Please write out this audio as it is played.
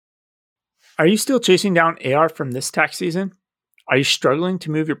Are you still chasing down AR from this tax season? Are you struggling to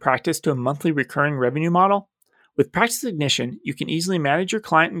move your practice to a monthly recurring revenue model? With Practice Ignition, you can easily manage your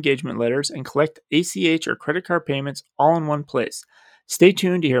client engagement letters and collect ACH or credit card payments all in one place. Stay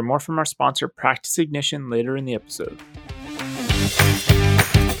tuned to hear more from our sponsor, Practice Ignition, later in the episode.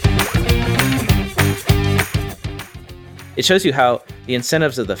 It shows you how the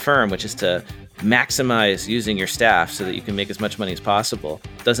incentives of the firm, which is to maximize using your staff so that you can make as much money as possible,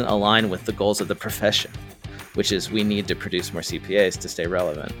 doesn't align with the goals of the profession, which is we need to produce more CPAs to stay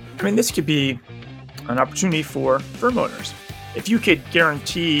relevant. I mean, this could be an opportunity for firm owners. If you could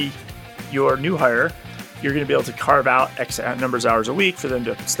guarantee your new hire, you're going to be able to carve out X numbers of hours a week for them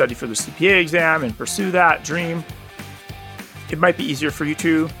to study for the CPA exam and pursue that dream, it might be easier for you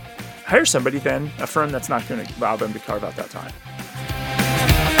to hire somebody than a firm that's not going to allow them to carve out that time.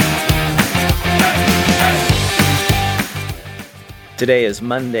 Today is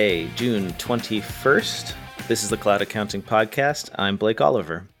Monday, June 21st. This is the Cloud Accounting Podcast. I'm Blake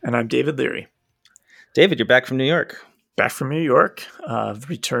Oliver. And I'm David Leary. David, you're back from New York. Back from New York.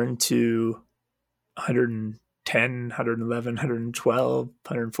 Returned to 110, 111, 112,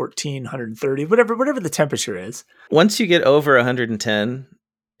 114, 130, whatever the temperature is. Once you get over 110,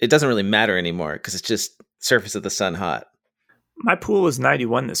 it doesn't really matter anymore because it's just surface of the sun hot. My pool was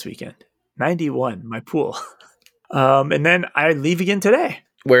 91 this weekend. 91, my pool. And then I leave again today.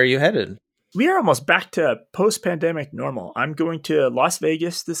 Where are you headed? We are almost back to post-pandemic normal. I'm going to Las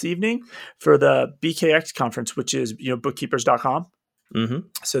Vegas this evening for the BKX conference, which is bookkeepers.com. Mm-hmm.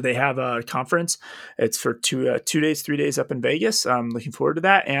 So they have a conference. It's for 2 days, 3 days up in Vegas. I'm looking forward to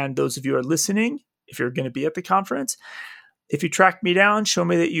that. And those of you who are listening, if you're going to be at the conference, if you track me down, show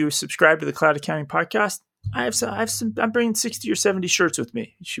me that you subscribe to the Cloud Accounting Podcast. I'm bringing 60 or 70 shirts with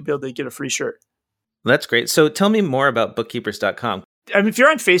me. You should be able to get a free shirt. That's great. So tell me more about bookkeepers.com. I mean, if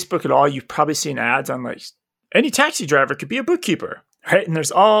you're on Facebook at all, you've probably seen ads on like any taxi driver could be a bookkeeper, right? And there's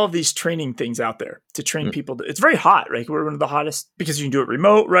all these training things out there to train people. It's very hot, right? We're one of the hottest because you can do it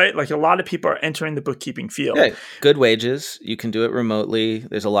remote, right? Like a lot of people are entering the bookkeeping field. Yeah, good wages. You can do it remotely.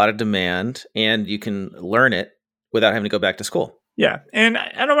 There's a lot of demand and you can learn it without having to go back to school. Yeah. And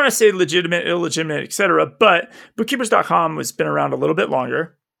I don't want to say legitimate, illegitimate, et cetera, but bookkeepers.com has been around a little bit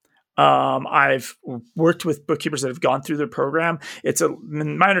longer. I've worked with bookkeepers that have gone through the program.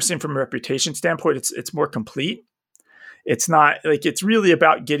 My understanding from a reputation standpoint, it's more complete. It's not like, it's really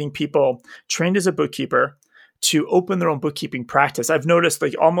about getting people trained as a bookkeeper to open their own bookkeeping practice. I've noticed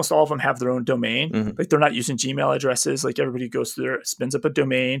like almost all of them have their own domain. Mm-hmm. Like they're not using Gmail addresses. Like everybody goes through there, spins up a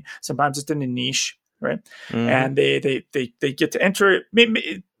domain. Sometimes it's in a niche, right? Mm-hmm. And they get to enter it.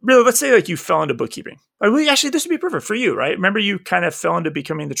 Maybe, really, let's say like you fell into bookkeeping. Actually, this would be perfect for you, right? Remember you kind of fell into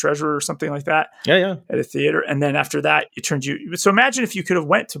becoming the treasurer or something like that? Yeah. At a theater. And then after that, it turned you. So imagine if you could have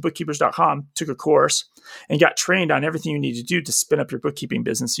went to bookkeepers.com, took a course, and got trained on everything you need to do to spin up your bookkeeping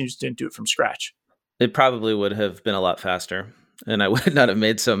business. And you just didn't do it from scratch. It probably would have been a lot faster. And I would not have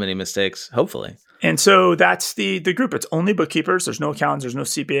made so many mistakes, hopefully. And so that's the group. It's only bookkeepers. There's no accountants. There's no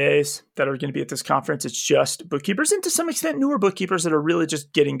CPAs that are going to be at this conference. It's just bookkeepers and to some extent newer bookkeepers that are really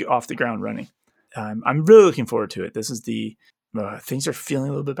just getting off the ground running. I'm really looking forward to it. This is things are feeling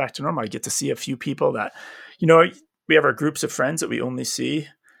a little bit back to normal. I get to see a few people that, we have our groups of friends that we only see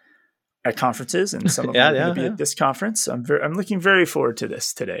at conferences, and some of them are going to be at this conference. I'm looking very forward to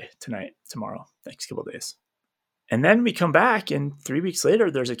this tonight, tomorrow, next couple of days. And then we come back, and 3 weeks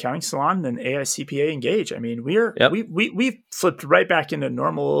later, there's Accounting Salon and AICPA Engage. I mean, we've flipped right back into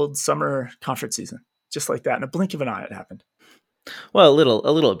normal old summer conference season, just like that. In a blink of an eye, it happened. Well, a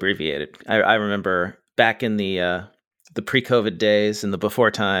little abbreviated. I remember back in the pre-COVID days and the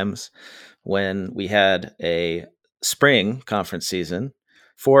before times when we had a spring conference season,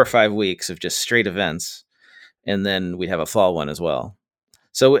 4 or 5 weeks of just straight events, and then we'd have a fall one as well.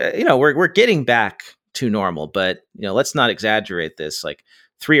 So we're getting back to normal, but let's not exaggerate this. Like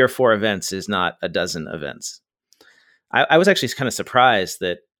 3 or 4 events is not a dozen events. I was actually kind of surprised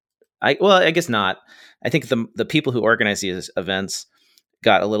that I guess not. I think the people who organize these events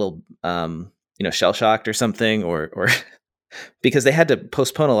got a little shell shocked or something, or because they had to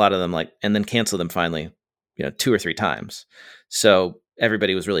postpone a lot of them, and then cancel them finally, 2 or 3 times. So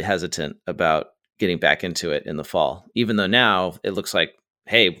everybody was really hesitant about getting back into it in the fall, even though now it looks like,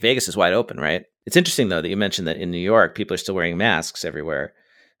 hey, Vegas is wide open, right? It's interesting, though, that you mentioned that in New York, people are still wearing masks everywhere.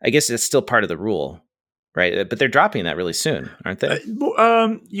 I guess it's still part of the rule, right? But they're dropping that really soon, aren't they?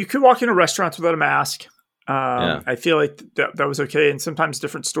 You could walk into restaurants without a mask. I feel like that was okay. And sometimes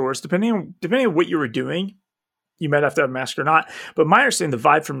different stores, depending on what you were doing, you might have to have a mask or not. But my understanding, the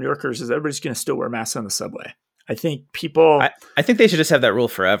vibe from New Yorkers is everybody's going to still wear masks on the subway. I think people... I think they should just have that rule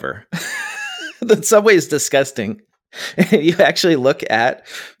forever. The subway is disgusting. You actually look at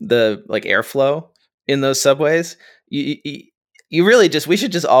the like airflow in those subways. You really just, we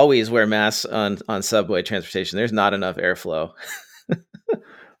should just always wear masks on subway transportation. There's not enough airflow.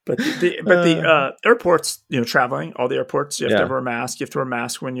 But the airports, traveling, all the airports, you have to Yeah. wear a mask. You have to wear a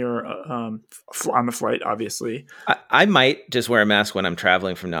mask when you're on the flight, obviously. I might just wear a mask when I'm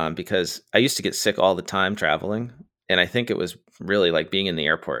traveling from now on, because I used to get sick all the time traveling. And I think it was really like being in the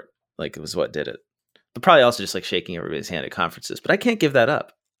airport. Like, it was what did it. But probably also just like shaking everybody's hand at conferences. But I can't give that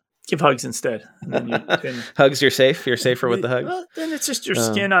up. Give hugs instead. And then you can, Hugs, you're safe? You're safer with the hugs? well, then it's just your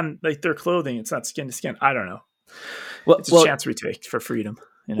skin on like their clothing. It's not skin to skin. I don't know. Well, It's a chance we take for freedom.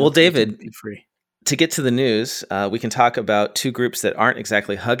 Well, David, be free. To get to the news, we can talk about two groups that aren't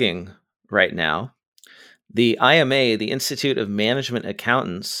exactly hugging right now. The IMA, the Institute of Management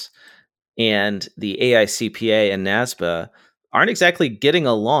Accountants, and the AICPA and NASBA aren't exactly getting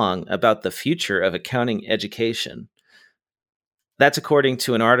along about the future of accounting education. That's according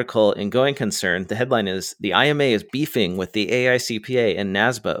to an article in Going Concern. The headline is, "The IMA is beefing with the AICPA and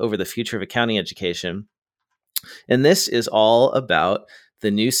NASBA over the future of accounting education." And this is all about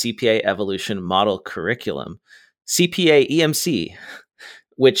the new CPA Evolution Model Curriculum, CPA EMC,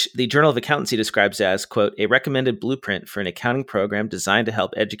 which the Journal of Accountancy describes as, quote, "a recommended blueprint for an accounting program designed to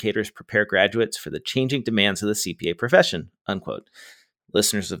help educators prepare graduates for the changing demands of the CPA profession," unquote.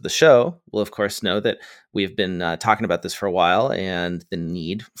 Listeners of the show will, of course, know that we've been talking about this for a while and the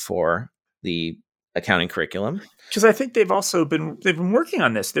need for the accounting curriculum. Because I think they've been working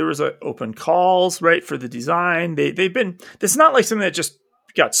on this. There was open calls, right, for the design. They've been. It's not like something that just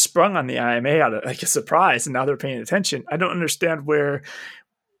got sprung on the IMA out of like a surprise, and now they're paying attention. I don't understand where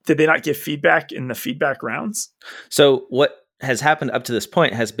did they not give feedback in the feedback rounds? So what has happened up to this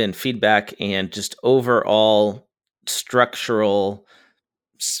point has been feedback and just overall structural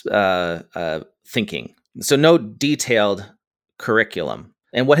thinking. So no detailed curriculum.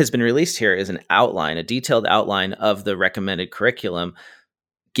 And what has been released here is an outline, a detailed outline of the recommended curriculum,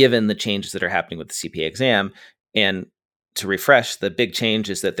 given the changes that are happening with the CPA exam. And to refresh, the big change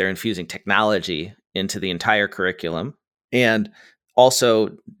is that they're infusing technology into the entire curriculum and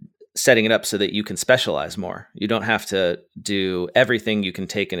also setting it up so that you can specialize more. You don't have to do everything. You can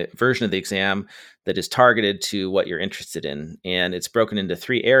take a version of the exam that is targeted to what you're interested in. And it's broken into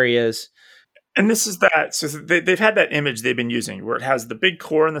 3 areas. And this is that. So they've had that image they've been using where it has the big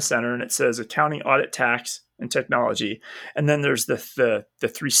core in the center and it says accounting, audit, tax, and technology. And then there's the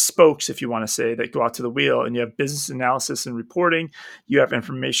 3 spokes, if you want to say, that go out to the wheel. And you have business analysis and reporting. You have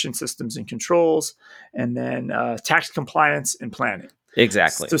information systems and controls. And then tax compliance and planning.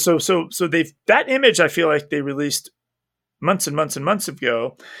 Exactly. So they've that image, I feel like they released months and months and months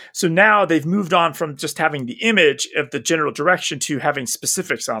ago. So now they've moved on from just having the image of the general direction to having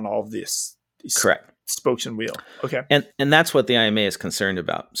specifics on all of these correct spokes and wheel. Okay. And that's what the IMA is concerned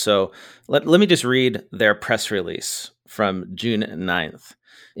about. So let me just read their press release from June 9th,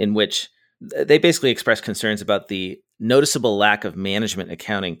 in which they basically express concerns about the noticeable lack of management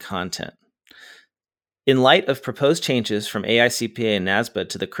accounting content. In light of proposed changes from AICPA and NASBA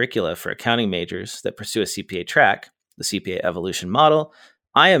to the curricula for accounting majors that pursue a CPA track, the CPA Evolution Model,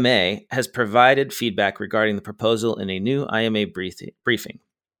 IMA has provided feedback regarding the proposal in a new IMA briefing.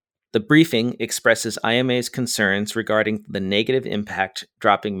 The briefing expresses IMA's concerns regarding the negative impact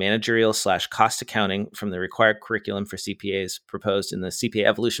dropping managerial/cost accounting from the required curriculum for CPAs proposed in the CPA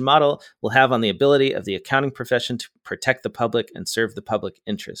Evolution Model will have on the ability of the accounting profession to protect the public and serve the public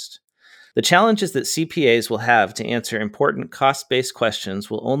interest. The challenges that CPAs will have to answer important cost-based questions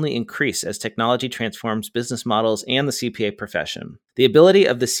will only increase as technology transforms business models and the CPA profession. The ability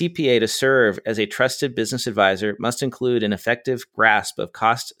of the CPA to serve as a trusted business advisor must include an effective grasp of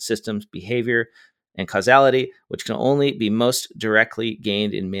cost, systems, behavior, and causality, which can only be most directly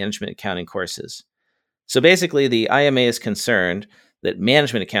gained in management accounting courses. So basically, the IMA is concerned that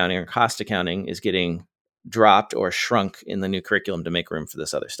management accounting or cost accounting is getting dropped or shrunk in the new curriculum to make room for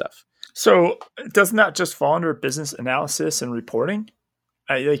this other stuff. So doesn't that just fall under business analysis and reporting?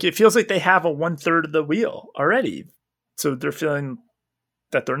 Like it feels like they have a 1/3 of the wheel already. So they're feeling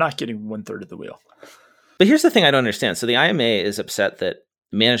that they're not getting 1/3 of the wheel. But here's the thing I don't understand. So the IMA is upset that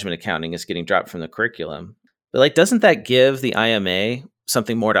management accounting is getting dropped from the curriculum. But like, doesn't that give the IMA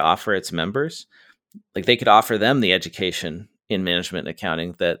something more to offer its members? Like they could offer them the education in management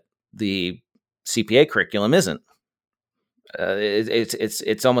accounting that the CPA curriculum isn't.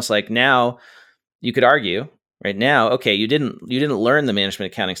 It's almost like now you could argue right now, okay, you didn't learn the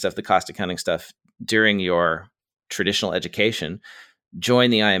management accounting stuff, the cost accounting stuff during your traditional education. Join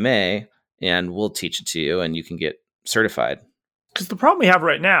the IMA and we'll teach it to you and you can get certified. Because the problem we have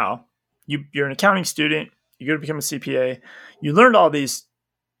right now you're an accounting student, you go to become a CPA, you learned all these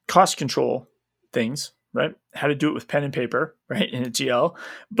cost control things, right? How to do it with pen and paper, right? In a GL,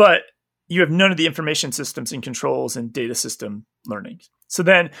 but you have none of the information systems and controls and data system learning. So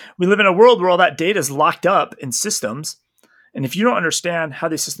then we live in a world where all that data is locked up in systems. And if you don't understand how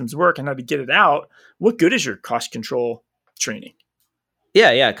these systems work and how to get it out, what good is your cost control training?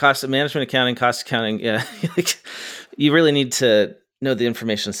 Yeah. Cost management accounting, cost accounting. Yeah. You really need to know the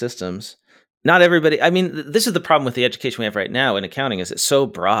information systems. Not everybody. I mean, this is the problem with the education we have right now in accounting is it's so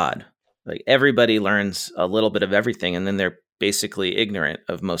broad. Like everybody learns a little bit of everything and then they're basically ignorant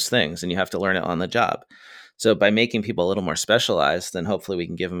of most things and you have to learn it on the job. So by making people a little more specialized, then hopefully we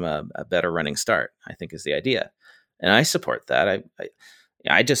can give them a better running start, I think is the idea. And I support that.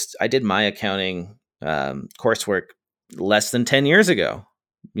 I did my accounting coursework less than 10 years ago,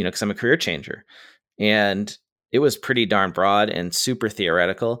 because I'm a career changer. And it was pretty darn broad and super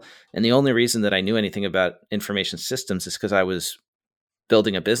theoretical. And the only reason that I knew anything about information systems is because I was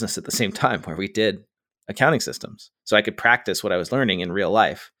building a business at the same time where we did accounting systems. So I could practice what I was learning in real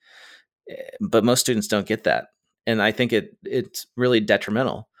life. But most students don't get that. And I think it's really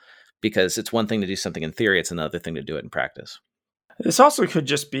detrimental because it's one thing to do something in theory. It's another thing to do it in practice. This also could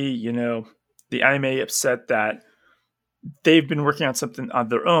just be, the IMA upset that they've been working on something on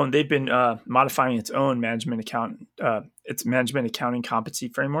their own. They've been modifying its own its management accounting competency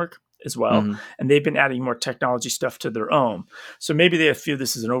framework as well. Mm-hmm. And they've been adding more technology stuff to their own. So maybe they feel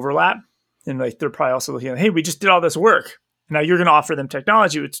this is an overlap. And they're probably also looking at, hey, we just did all this work. Now you're going to offer them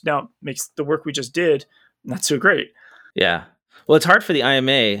technology, which now makes the work we just did not so great. Yeah. Well, it's hard for the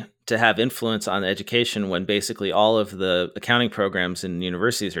IMA to have influence on education when basically all of the accounting programs in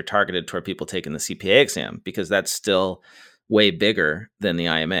universities are targeted toward people taking the CPA exam, because that's still way bigger than the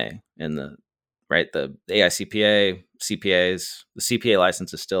IMA and the AICPA, CPAs. The CPA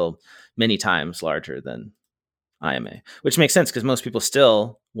license is still many times larger than IMA, which makes sense because most people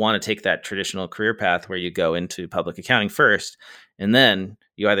still want to take that traditional career path where you go into public accounting first, and then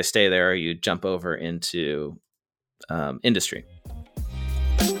you either stay there or you jump over into industry.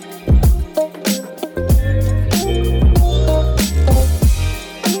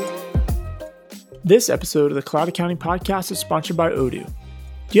 This episode of the Cloud Accounting Podcast is sponsored by Odoo. Do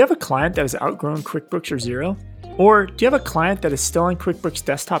you have a client that has outgrown QuickBooks or Xero? Or do you have a client that is still on QuickBooks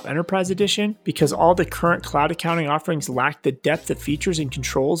Desktop Enterprise Edition because all the current cloud accounting offerings lack the depth of features and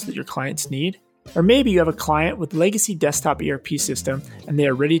controls that your clients need? Or maybe you have a client with legacy desktop ERP system and they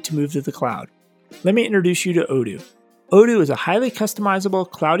are ready to move to the cloud. Let me introduce you to Odoo. Odoo is a highly customizable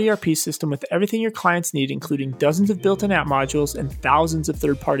cloud ERP system with everything your clients need, including dozens of built-in app modules and thousands of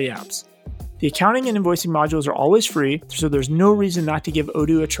third-party apps. The accounting and invoicing modules are always free, so there's no reason not to give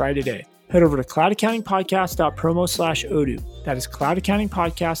Odoo a try today. Head over to cloudaccountingpodcast.promo/Odoo. That is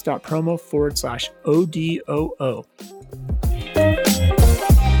cloudaccountingpodcast.promo/ODOO.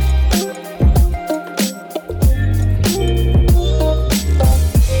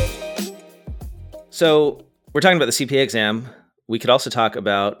 So we're talking about the CPA exam. We could also talk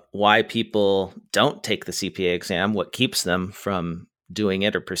about why people don't take the CPA exam, what keeps them from doing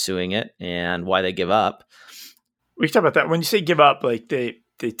it or pursuing it, and why they give up. We can talk about that. When you say give up, like they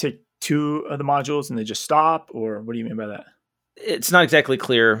take 2 of the modules and they just stop, or what do you mean by that? It's not exactly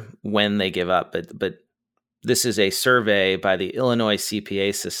clear when they give up, but this is a survey by the Illinois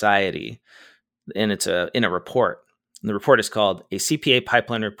CPA Society, and it's in a report. And the report is called A CPA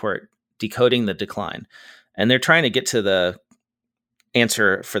Pipeline Report, Decoding the Decline. And they're trying to get to the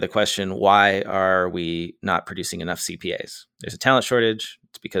answer for the question, why are we not producing enough CPAs? There's a talent shortage.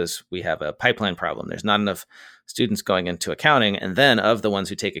 It's because we have a pipeline problem. There's not enough students going into accounting. And then of the ones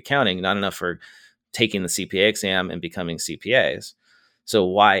who take accounting, not enough for taking the CPA exam and becoming CPAs. So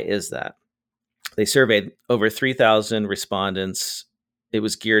why is that? They surveyed over 3,000 respondents. It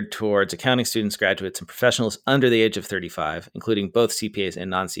was geared towards accounting students, graduates, and professionals under the age of 35, including both CPAs and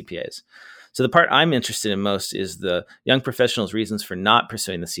non-CPAs. So the part I'm interested in most is the young professionals' reasons for not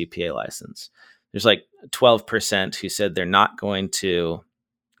pursuing the CPA license. There's like 12% who said they're not going to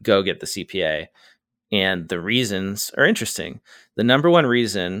go get the CPA. And the reasons are interesting. The number one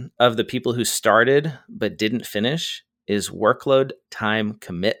reason of the people who started but didn't finish is workload time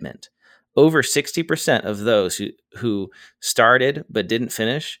commitment. Over 60% of those who started but didn't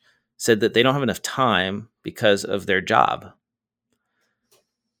finish said that they don't have enough time because of their job,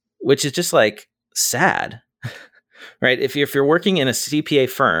 which is just like sad, right? If you're working in a CPA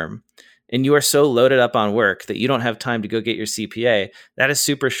firm and you are so loaded up on work that you don't have time to go get your CPA, that is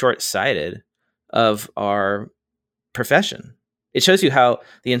super short-sighted of our profession. It shows you how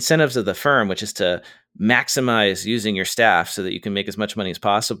the incentives of the firm, which is to maximize using your staff so that you can make as much money as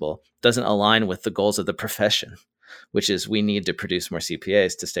possible doesn't align with the goals of the profession, which is we need to produce more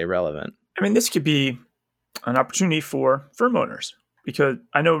CPAs to stay relevant. I mean, this could be an opportunity for firm owners, because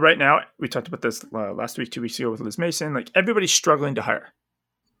I know right now, we talked about this last week, 2 weeks ago with Liz Mason, like everybody's struggling to hire.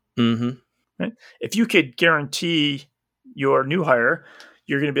 Mm-hmm. Right? If you could guarantee your new hire,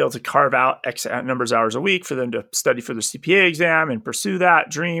 you're going to be able to carve out X numbers of hours a week for them to study for the CPA exam and pursue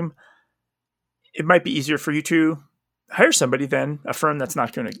that dream. It might be easier for you to hire somebody than a firm that's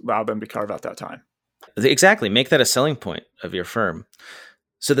not going to allow them to carve out that time. Exactly. Make that a selling point of your firm.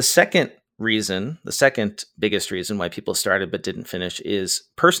 So the second biggest reason why people started but didn't finish is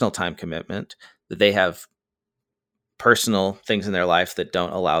personal time commitment, that they have personal things in their life that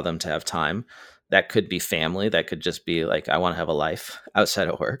don't allow them to have time. That could be family. That could just be like, I want to have a life outside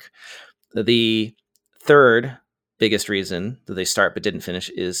of work. The third biggest reason that they start but didn't finish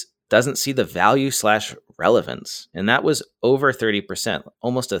is doesn't see the value/relevance. And that was over 30%,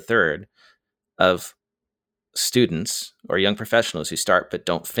 almost a third of students or young professionals who start but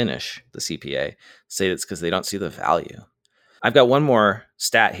don't finish the CPA say it's because they don't see the value. I've got one more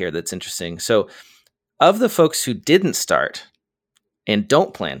stat here that's interesting. So of the folks who didn't start and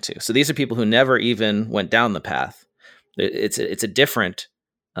don't plan to, so these are people who never even went down the path. It's a different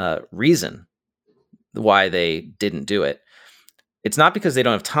reason why they didn't do it. It's not because they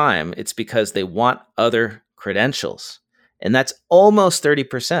don't have time. It's because they want other credentials. And that's almost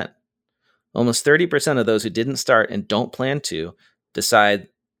 30%. Almost 30% of those who didn't start and don't plan to decide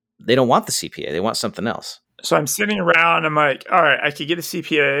they don't want the CPA. They want something else. So I'm sitting around, I'm like, all right, I could get a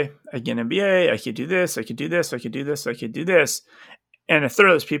CPA, I could get an MBA, I could do this, I could do this, I could do this, I could do this. And a third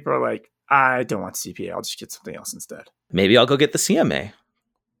of those people are like, I don't want CPA, I'll just get something else instead. Maybe I'll go get the CMA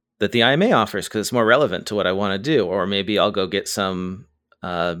that the IMA offers because it's more relevant to what I want to do. Or maybe I'll go get some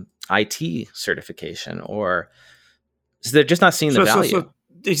IT certification, or so they're just not seeing the value.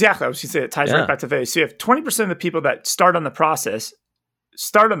 Exactly. I was going to say it ties right back to value. So you have 20% of the people that start on the process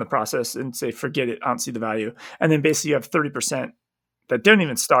and say, forget it, I don't see the value. And then basically you have 30% that don't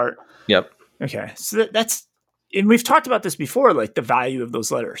even start. Yep. Okay. So that's, and we've talked about this before, like the value of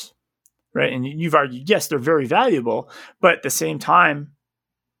those letters, right? And you've argued, yes, they're very valuable, but at the same time,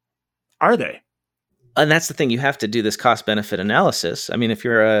 are they? And that's the thing. You have to do this cost benefit analysis. I mean, if you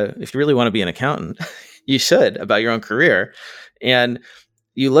really want to be an accountant, you should, about your own career. And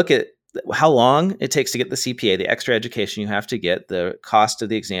you look at how long it takes to get the CPA, the extra education you have to get, the cost of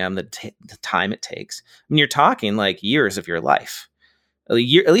the exam, the time it takes. I mean, you're talking like years of your life, at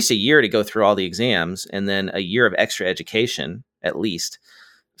least a year to go through all the exams, and then a year of extra education at least.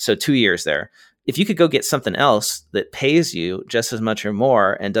 So 2 years there. If you could go get something else that pays you just as much or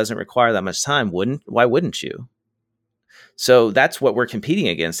more and doesn't require that much time, why wouldn't you? So that's what we're competing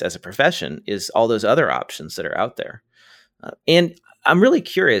against as a profession, is all those other options that are out there. And I'm really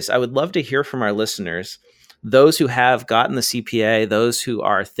curious. I would love to hear from our listeners, those who have gotten the CPA, those who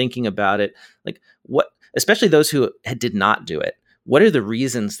are thinking about it, like what, especially those who did not do it. What are the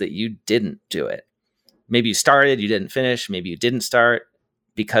reasons that you didn't do it? Maybe you started, you didn't finish. Maybe you didn't start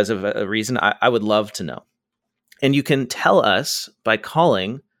because of a reason. I would love to know. And you can tell us by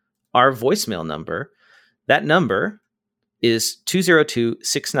calling our voicemail number. That number is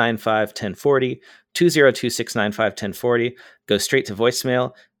 202-695-1040, 202-695-1040. Go straight to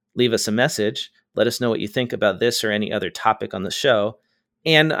voicemail, leave us a message, let us know what you think about this or any other topic on the show.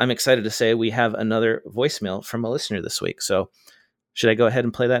 And I'm excited to say we have another voicemail from a listener this week. So should I go ahead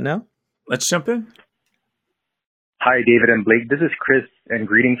and play that now? Let's jump in. Hi, David and Blake. This is Chris, and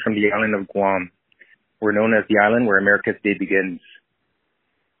greetings from the island of Guam. We're known as the island where America's day begins.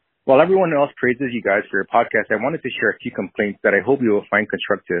 While everyone else praises you guys for your podcast, I wanted to share a few complaints that I hope you will find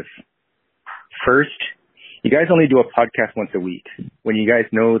constructive. First, you guys only do a podcast once a week, when you guys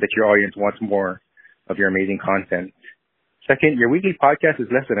know that your audience wants more of your amazing content. Second, your weekly podcast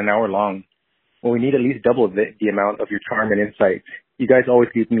is less than an hour long, when we need at least double the amount of your charm and insight. You guys always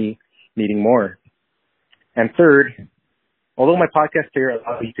leave me needing more. And third, although my podcast player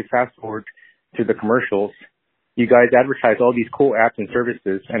allows you to fast forward to the commercials, you guys advertise all these cool apps and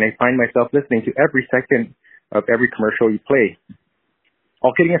services, and I find myself listening to every second of every commercial you play.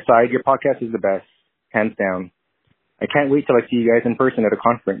 All kidding aside, your podcast is the best, hands down. I can't wait till I see you guys in person at a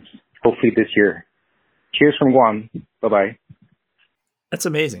conference, hopefully this year. Cheers from Guam. Bye-bye. That's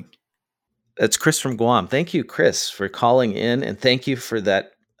amazing. That's Chris from Guam. Thank you, Chris, for calling in, and thank you for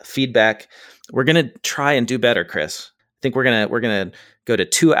that feedback. We're going to try and do better, Chris. I think we're going to go to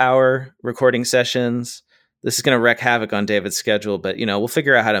 2-hour recording sessions. This is going to wreak havoc on David's schedule, but we'll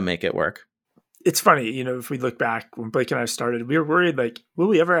figure out how to make it work. it's funny, if we look back when Blake and I started, we were worried, like, will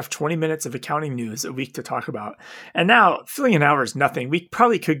we ever have 20 minutes of accounting news a week to talk about? And now filling an hour is nothing. We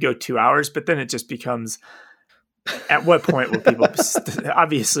probably could go 2 hours, but then it just becomes, at what point will people,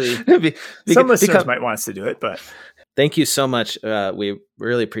 obviously, some listeners might want us to do it, but. Thank you so much. We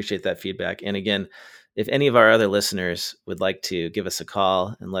really appreciate that feedback. And again, if any of our other listeners would like to give us a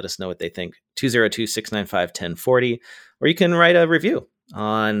call and let us know what they think, 202-695-1040, or you can write a review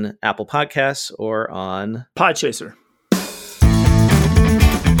on Apple Podcasts or on Podchaser.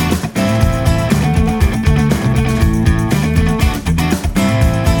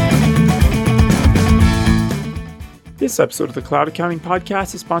 This episode of the Cloud Accounting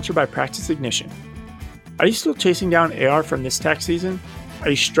Podcast is sponsored by Practice Ignition. Are you still chasing down AR from this tax season? Are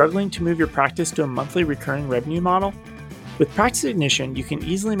you struggling to move your practice to a monthly recurring revenue model? With Practice Ignition, you can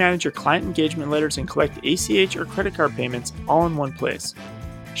easily manage your client engagement letters and collect ACH or credit card payments all in one place.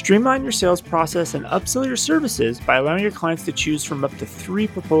 Streamline your sales process and upsell your services by allowing your clients to choose from up to 3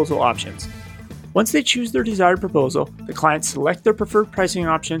 proposal options. Once they choose their desired proposal, the clients select their preferred pricing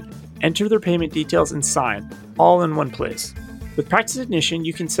option, enter their payment details, and sign, all in one place. With Practice Ignition,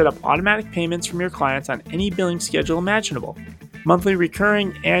 you can set up automatic payments from your clients on any billing schedule imaginable. Monthly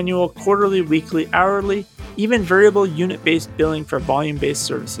recurring, annual, quarterly, weekly, hourly, even variable unit-based billing for volume-based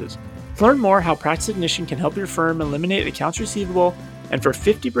services. To learn more how Practice Ignition can help your firm eliminate accounts receivable, and for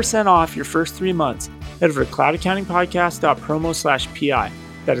 50% off your first 3 months, head over to cloudaccountingpodcast.promo/PI.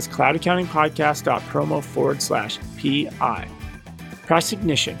 That is cloudaccountingpodcast.promo/PI. Practice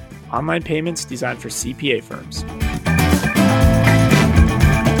Ignition, online payments designed for CPA firms.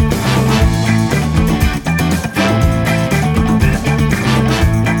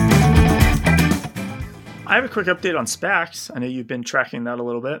 I have a quick update on SPACs. I know you've been tracking that a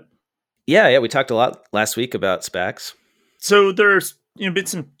little bit. Yeah, we talked a lot last week about SPACs. So there's been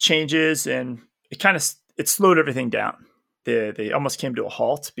some changes, and it slowed everything down. They almost came to a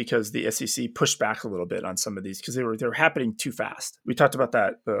halt because the SEC pushed back a little bit on some of these because they were happening too fast. We talked about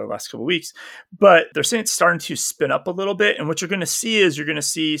that the last couple of weeks, but they're saying it's starting to spin up a little bit. And what you're going to see is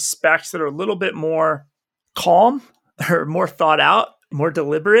SPACs that are a little bit more calm, or more thought out, more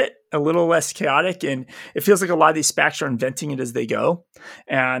deliberate, a little less chaotic. And it feels like a lot of these SPACs are inventing it as they go.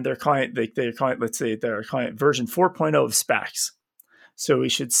 And they're calling it version 4.0 of SPACs. So we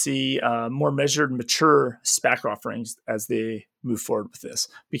should see more measured, mature SPAC offerings as they move forward with this,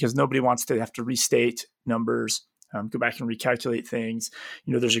 because nobody wants to have to restate numbers, go back and recalculate things.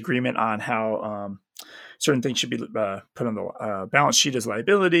 There's agreement on how certain things should be put on the balance sheet as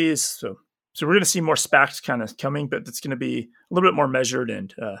liabilities. So we're going to see more SPACs kind of coming, but it's going to be a little bit more measured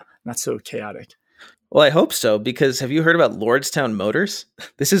and not so chaotic. Well, I hope so, because have you heard about Lordstown Motors?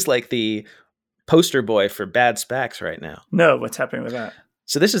 This is like the poster boy for bad SPACs right now. No, what's happening with that?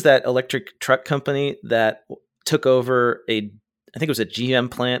 So this is that electric truck company that took over I think it was a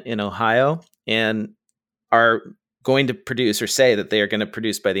GM plant in Ohio, and are going to produce, or say that they are going to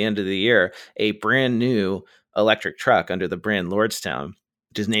produce by the end of the year, a brand new electric truck under the brand Lordstown,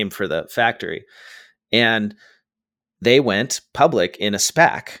 which is named for the factory. And they went public in a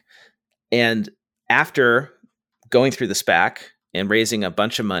SPAC. And after going through the SPAC and raising a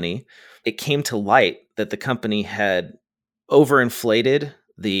bunch of money, it came to light that the company had overinflated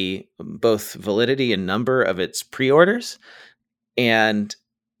the both validity and number of its pre-orders. And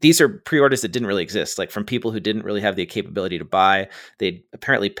these are pre-orders that didn't really exist, like from people who didn't really have the capability to buy. They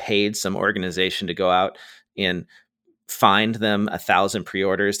apparently paid some organization to go out and find them 1,000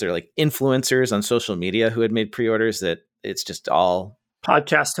 pre-orders. They're like influencers on social media who had made pre-orders that it's just all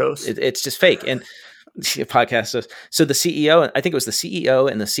podcast hosts. It's just fake. And podcast hosts. So the CEO, I think it was the CEO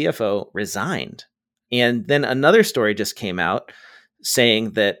and the CFO, resigned. And then another story just came out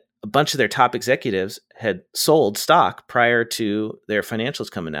saying that a bunch of their top executives had sold stock prior to their financials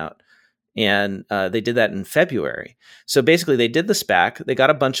coming out. And they did that in February. So basically they did the SPAC, they got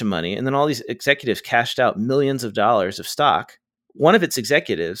a bunch of money, and then all these executives cashed out millions of dollars of stock. One of its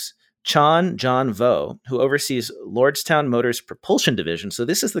executives, John Vo, who oversees Lordstown Motors propulsion division. So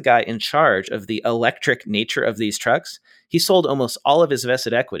this is the guy in charge of the electric nature of these trucks. He sold almost all of his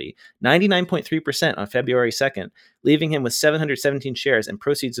vested equity, 99.3% on February 2nd, leaving him with 717 shares and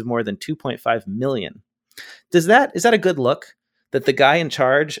proceeds of more than $2.5 million. Is that a good look? That the guy in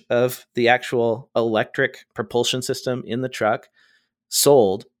charge of the actual electric propulsion system in the truck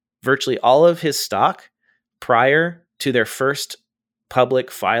sold virtually all of his stock prior to their first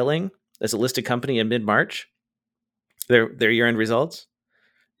public filing as a listed company in mid-March, their year-end results.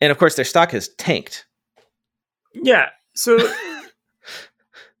 And of course, their stock has tanked. Yeah. So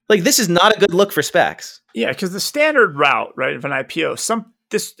like, this is not a good look for SPACs. Yeah, because the standard route, right, of an IPO,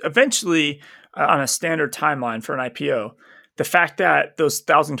 this eventually on a standard timeline for an IPO, the fact that those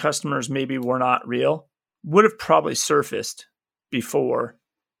 1,000 customers maybe were not real would have probably surfaced before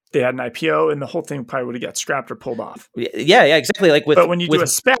they had an IPO, and the whole thing probably would have got scrapped or pulled off. Yeah, exactly. Like but when you do a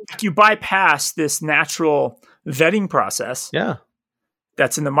SPAC, you bypass this natural vetting process. Yeah,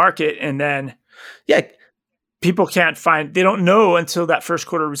 that's in the market, and then people they don't know until that first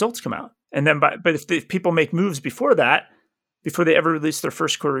quarter results come out. And then, but if people make moves before that, before they ever release their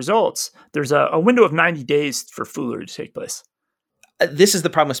first quarter results, there's a window of 90 days for foolery to take place. This is the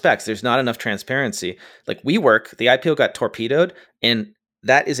problem with SPACs. There's not enough transparency. Like WeWork, the IPO got torpedoed, and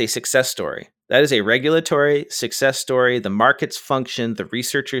that is a success story. That is a regulatory success story. The markets functioned. The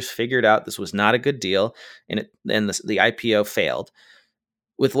researchers figured out this was not a good deal, and the IPO failed.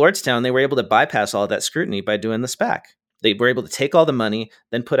 With Lordstown, they were able to bypass all of that scrutiny by doing the SPAC. They were able to take all the money,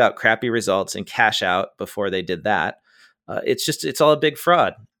 then put out crappy results and cash out before they did that. It's all a big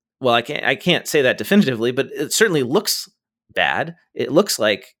fraud. Well, I can't say that definitively, but it certainly looks bad. It looks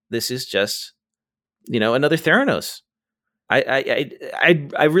like this is just, another Theranos.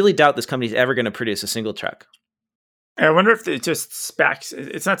 I really doubt this company is ever going to produce a single truck. I wonder if it's just SPACs.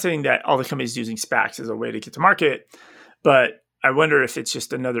 It's not saying that all the companies using SPACs as a way to get to market, but I wonder if it's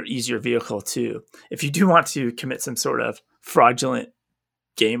just another easier vehicle too. If you do want to commit some sort of fraudulent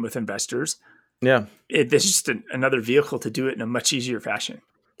game with investors, there's just another vehicle to do it in a much easier fashion.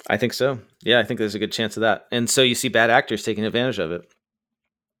 I think so. Yeah, I think there's a good chance of that. And so you see bad actors taking advantage of it.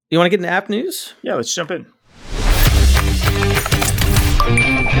 You want to get into app news? Yeah, let's jump in.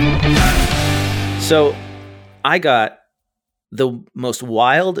 So I got the most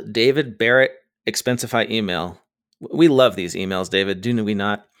wild David Barrett Expensify email. We love these emails, David, do we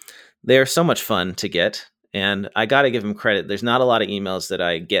not? They are so much fun to get, and I got to give him credit. There's not a lot of emails that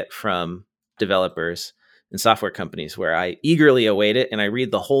I get from developers and software companies where I eagerly await it and I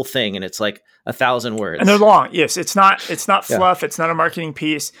read the whole thing and it's like 1,000 words. And they're long. Yes, it's not fluff. Yeah. It's not a marketing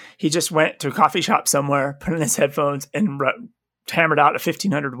piece. He just went to a coffee shop somewhere, put in his headphones, and hammered out a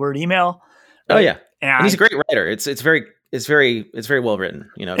 1,500 word email. Oh yeah, and he's a great writer. It's very well written.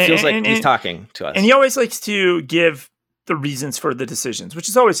 It feels like he's talking to us. And he always likes to give the reasons for the decisions, which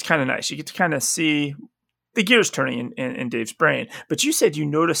is always kind of nice. You get to kind of see the gears turning in Dave's brain. But you said you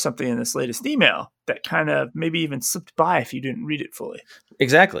noticed something in this latest email that kind of maybe even slipped by if you didn't read it fully.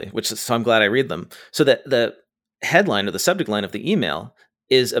 Exactly, so I'm glad I read them. So that the headline or the subject line of the email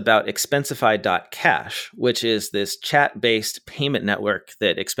is about Expensify.cash, which is this chat-based payment network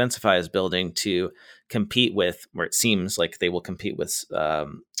that Expensify is building to compete with, where it seems like they will compete with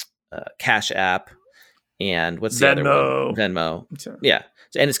Cash App and what's the other one? Venmo. Sure. Yeah.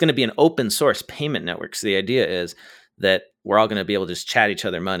 And it's going to be an open source payment network. So the idea is that we're all going to be able to just chat each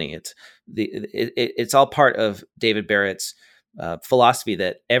other money. It's all part of David Barrett's philosophy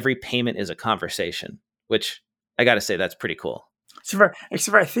that every payment is a conversation, which I got to say, that's pretty cool. Except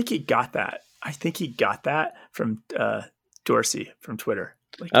for I think he got that. I think he got that from Dorsey from Twitter.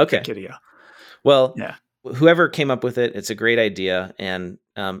 Okay. A kid ago. Well, yeah. Whoever came up with it, it's a great idea. And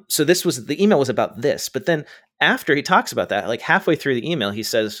so the email was about this. But then after he talks about that, like halfway through the email, he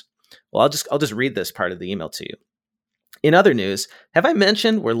says, well, I'll just read this part of the email to you. In other news, have I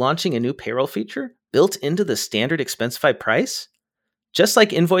mentioned we're launching a new payroll feature built into the standard Expensify price? Just like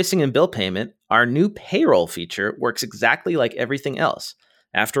invoicing and bill payment, our new payroll feature works exactly like everything else.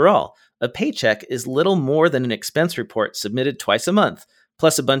 After all, a paycheck is little more than an expense report submitted twice a month,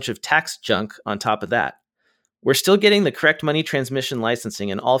 plus a bunch of tax junk on top of that. We're still getting the correct money transmission licensing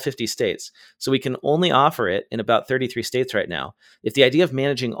in all 50 states, so we can only offer it in about 33 states right now. If the idea of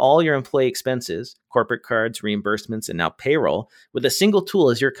managing all your employee expenses, corporate cards, reimbursements, and now payroll, with a single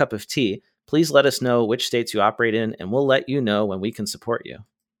tool is your cup of tea, please let us know which states you operate in, and we'll let you know when we can support you.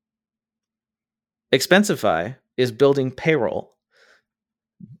 Expensify is building payroll.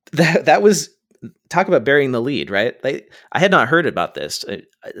 That was, talk about burying the lead, right? I had not heard about this.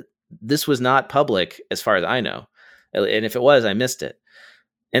 This was not public as far as I know. And if it was, I missed it.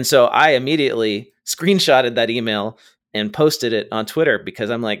 And so I immediately screenshotted that email and posted it on Twitter because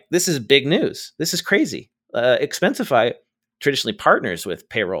I'm like, this is big news. This is crazy. Expensify traditionally partners with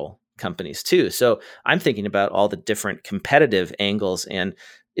payroll companies too. So I'm thinking about all the different competitive angles, and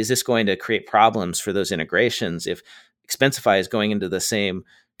is this going to create problems for those integrations if Expensify is going into the same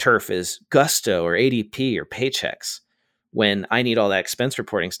turf as Gusto or ADP or Paychex when I need all that expense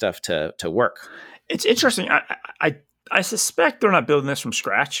reporting stuff to work? It's interesting. I suspect they're not building this from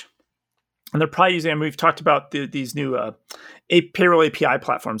scratch, and they're probably using. We've talked about these new payroll API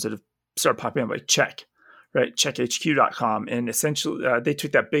platforms that have started popping up, like Check. Right, checkhq.com, and essentially they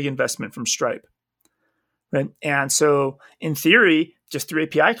took that big investment from Stripe, right? And so, in theory, just through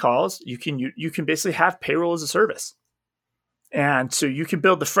API calls, you can basically have payroll as a service. And so you can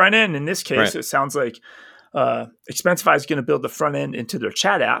build the front end. In this case, Right. It sounds like Expensify is going to build the front end into their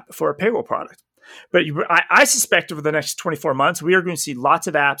chat app for a payroll product. But I suspect over the next 24 months, we are going to see lots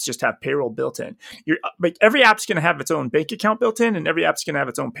of apps just have payroll built in. Like every app's going to have its own bank account built in, and every app's going to have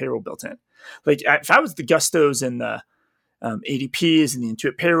its own payroll built in. Like if I was the Gustos and the ADPs and the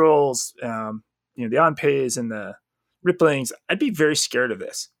Intuit payrolls, the OnPays and the Ripplings, I'd be very scared of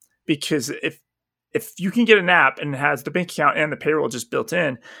this, because if you can get an app and it has the bank account and the payroll just built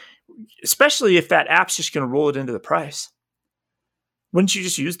in, especially if that app's just going to roll it into the price, wouldn't you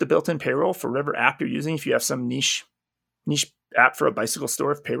just use the built-in payroll for whatever app you're using? If you have some niche app for a bicycle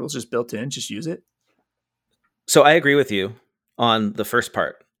store, if payroll's just built in, just use it. So I agree with you on the first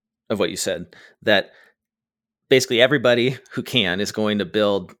part of what you said, that basically everybody who can is going to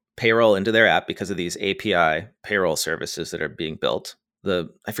build payroll into their app because of these API payroll services that are being built.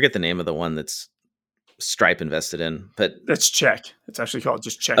 I forget the name of the one that's Stripe invested in, but that's Check. It's actually called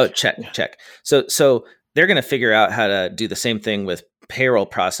just Check. Oh, Check. So they're going to figure out how to do the same thing with payroll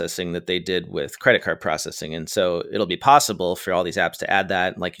processing that they did with credit card processing. And so it'll be possible for all these apps to add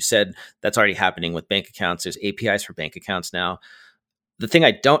that. And like you said, that's already happening with bank accounts. There's APIs for bank accounts now. The thing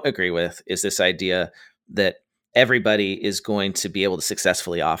I don't agree with is this idea that everybody is going to be able to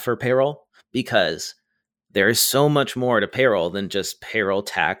successfully offer payroll, because there is so much more to payroll than just payroll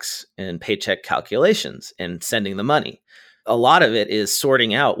tax and paycheck calculations and sending the money. A lot of it is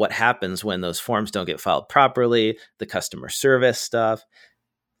sorting out what happens when those forms don't get filed properly, the customer service stuff.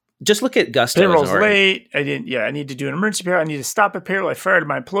 Just look at Gusto. Payroll's late. I need to do an emergency payroll. I need to stop a payroll. I fired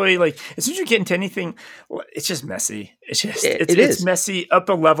my employee. Like, as soon as you get into anything, it's just messy. It's messy up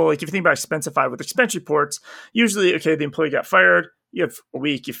a level. Like if you think about Expensify with expense reports, usually, okay, the employee got fired. You have a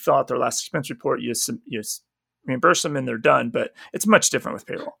week, you fill out their last expense report, you reimburse them, and they're done. But it's much different with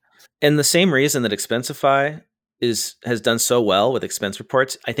payroll. And the same reason that Expensify has done so well with expense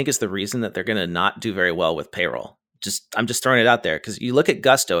reports, I think is the reason that they're going to not do very well with payroll. I'm just throwing it out there, because you look at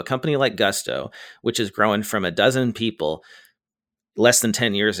Gusto, a company like Gusto, which is growing from 12 people less than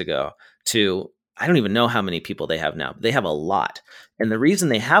 10 years ago to, I don't even know how many people they have now. They have a lot. And the reason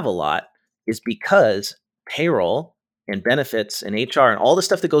they have a lot is because payroll and benefits and HR and all the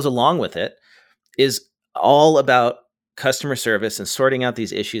stuff that goes along with it is all about customer service and sorting out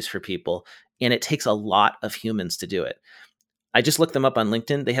these issues for people. And it takes a lot of humans to do it. I just looked them up on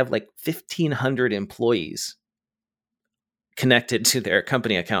LinkedIn. They have like 1,500 employees connected to their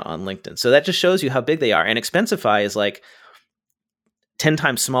company account on LinkedIn. So that just shows you how big they are. And Expensify is like 10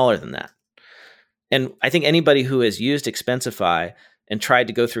 times smaller than that. And I think anybody who has used Expensify and tried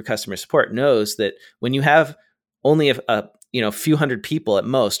to go through customer support knows that when you have only a few hundred people at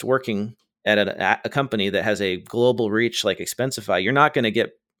most working at a company that has a global reach like Expensify, you're not going to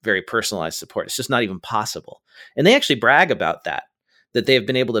get very personalized support. It's just not even possible. And they actually brag about that they've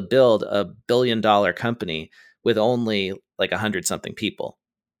been able to build a $1 billion company with only like 100-something people.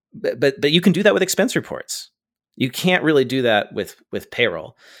 But you can do that with expense reports. You can't really do that with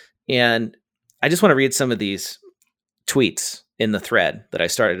payroll. And I just want to read some of these tweets in the thread that I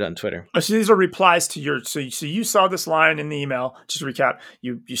started on Twitter. So these are replies to your. So you saw this line in the email. Just to recap,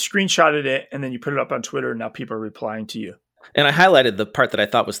 you screenshotted it and then you put it up on Twitter. And now people are replying to you. And I highlighted the part that I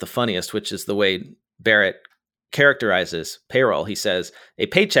thought was the funniest, which is the way Barrett characterizes payroll. He says, a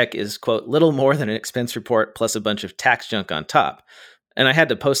paycheck is, quote, little more than an expense report plus a bunch of tax junk on top. And I had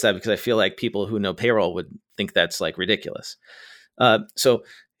to post that because I feel like people who know payroll would think that's like ridiculous. So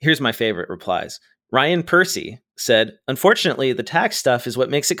here's my favorite replies. Ryan Percy said, unfortunately, the tax stuff is what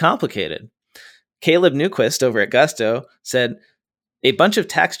makes it complicated. Caleb Newquist over at Gusto said, a bunch of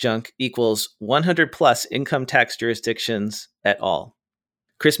tax junk equals 100 plus income tax jurisdictions at all.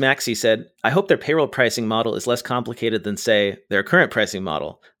 Chris Maxey said, I hope their payroll pricing model is less complicated than, say, their current pricing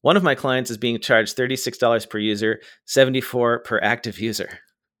model. One of my clients is being charged $36 per user, $74 per active user.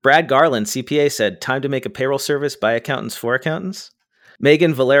 Brad Garland, CPA, said, time to make a payroll service by accountants for accountants.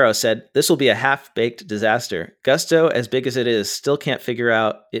 Megan Valero said, this will be a half-baked disaster. Gusto, as big as it is, still can't figure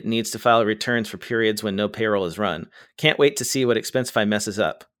out it needs to file returns for periods when no payroll is run. Can't wait to see what Expensify messes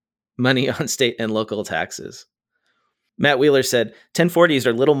up. Money on state and local taxes. Matt Wheeler said, 1040s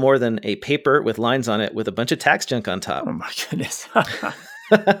are little more than a paper with lines on it with a bunch of tax junk on top. Oh my goodness.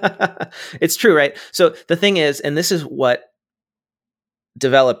 It's true, right? So the thing is, and this is what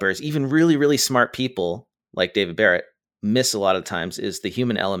developers, even really, really smart people like David Barrett, miss a lot of times, is the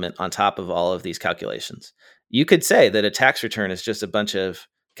human element on top of all of these calculations. You could say that a tax return is just a bunch of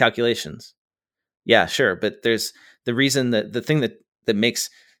calculations. Yeah, sure. But there's the reason that the thing that makes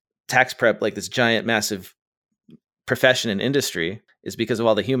tax prep like this giant, massive profession and industry is because of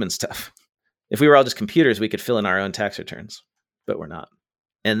all the human stuff. If we were all just computers, we could fill in our own tax returns, but we're not.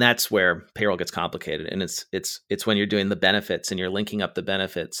 And that's where payroll gets complicated. And it's when you're doing the benefits and you're linking up the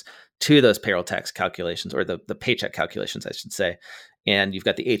benefits to those payroll tax calculations, or the paycheck calculations, I should say. And you've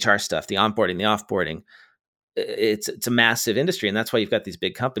got the HR stuff, the onboarding, the offboarding. It's a massive industry. And that's why you've got these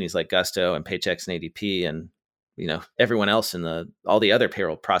big companies like Gusto and Paychex and ADP and, everyone else in all the other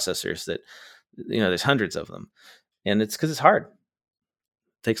payroll processors that, there's hundreds of them. And it's because it's hard.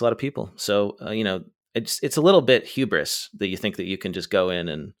 It takes a lot of people. So, it's a little bit hubris that you think that you can just go in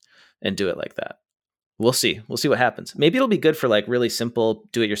and do it like that. We'll see. We'll see what happens. Maybe it'll be good for like really simple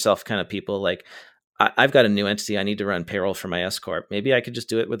do-it-yourself kind of people. Like I've got a new entity. I need to run payroll for my S Corp. Maybe I could just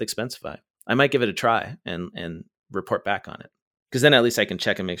do it with Expensify. I might give it a try and report back on it, because then at least I can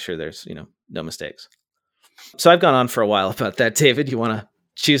check and make sure there's no mistakes. So I've gone on for a while about that. David, you want to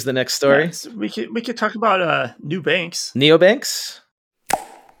choose the next story? Yes, we could talk about new banks. Neobanks.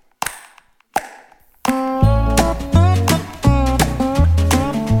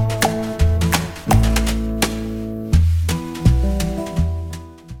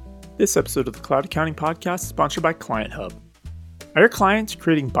 This episode of the Cloud Accounting Podcast is sponsored by Client Hub. Are your clients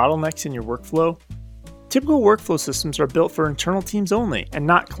creating bottlenecks in your workflow? Typical workflow systems are built for internal teams only and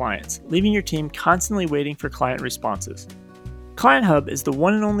not clients, leaving your team constantly waiting for client responses. Client Hub is the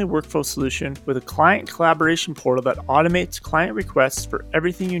one and only workflow solution with a client collaboration portal that automates client requests for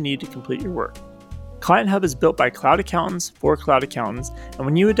everything you need to complete your work. Client Hub is built by cloud accountants for cloud accountants, and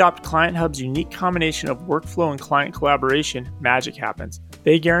when you adopt Client Hub's unique combination of workflow and client collaboration, magic happens.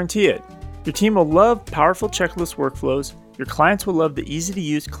 They guarantee it. Your team will love powerful checklist workflows. Your clients will love the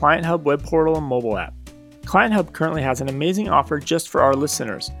easy-to-use Client Hub web portal and mobile app. Client Hub currently has an amazing offer just for our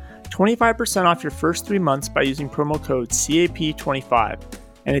listeners. 25% off your first 3 months by using promo code CAP25.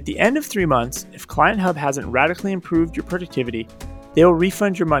 And at the end of 3 months, if Client Hub hasn't radically improved your productivity, they will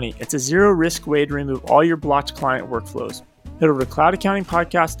refund your money. It's a zero-risk way to remove all your blocked client workflows. Head over to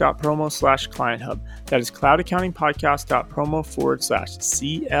cloudaccountingpodcast.promo/clienthub. That is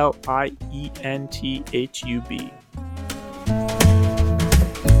cloudaccountingpodcast.promo/CLIENTHUB.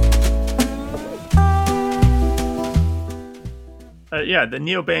 The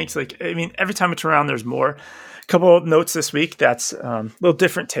neobanks, every time it's around, there's more. A couple of notes this week that's little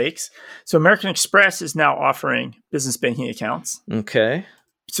different takes. So American Express is now offering business banking accounts. Okay.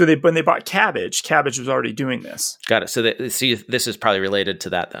 So when they bought Kabbage was already doing this. Got it. So this is probably related to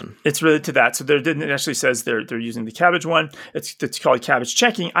that then. It's related to that. So it actually says they're using the Kabbage one. It's called Kabbage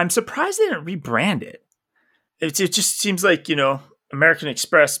Checking. I'm surprised they didn't rebrand it. It just seems like, American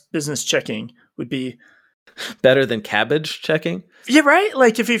Express Business Checking would be better than Kabbage Checking. Yeah, right.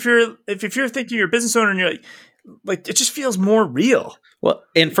 Like if you're thinking you're a business owner and you're like it just feels more real. Well,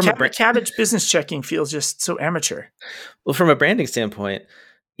 and from Kabbage Business Checking feels just so amateur. Well, from a branding standpoint,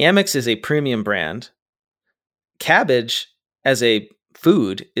 Amex is a premium brand. Kabbage as a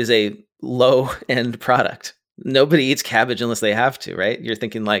food is a low-end product. Nobody eats cabbage unless they have to, right? You're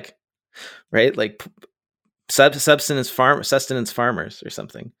thinking like sustenance farmers or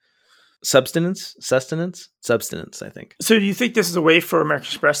something. Sustenance, I think. So do you think this is a way for American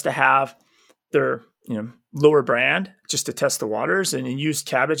Express to have their, lower brand just to test the waters and use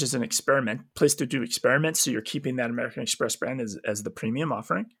Kabbage as an place to do experiments? So you're keeping that American Express brand as the premium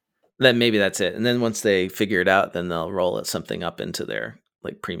offering? Then maybe that's it. And then once they figure it out, then they'll roll something up into their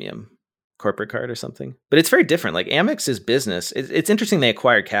like premium corporate card or something. But it's very different. Like Amex's business, it's interesting they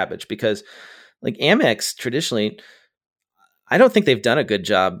acquired Kabbage because like Amex traditionally, I don't think they've done a good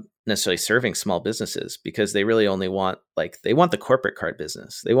job necessarily serving small businesses, because they really only want they want the corporate card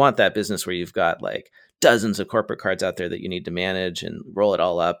business. They want that business where you've got like dozens of corporate cards out there that you need to manage and roll it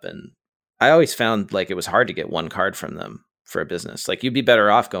all up. And I always found like it was hard to get one card from them for a business. Like you'd be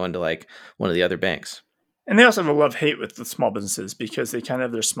better off going to like one of the other banks. And they also have a love-hate with the small businesses because they kind of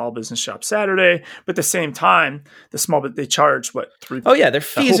have their small business shop Saturday, but at the same time, they charge what? Their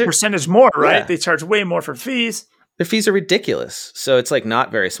fees a whole percentage more, right? Yeah. They charge way more for fees. Their fees are ridiculous. So it's like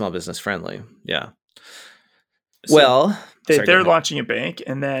not very small business friendly. Yeah. So they're launching a bank.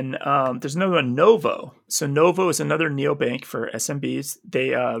 And then there's another one, Novo. So Novo is another neobank for SMBs.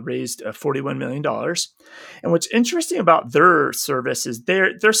 They raised $41 million. And what's interesting about their service is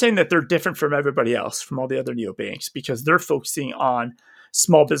they're saying that they're different from everybody else, from all the other neobanks, because they're focusing on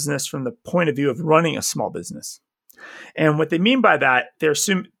small business from the point of view of running a small business. And what they mean by that, they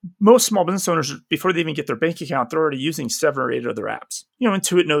assume most small business owners, before they even get their bank account, they're already using 7 or 8 other apps.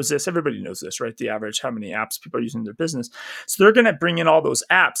 Intuit knows this. Everybody knows this, right? The average, how many apps people are using in their business. So they're going to bring in all those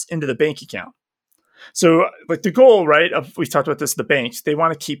apps into the bank account. So like the goal, right, we talked about this, the banks, they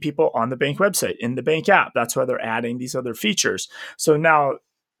want to keep people on the bank website, in the bank app. That's why they're adding these other features. So now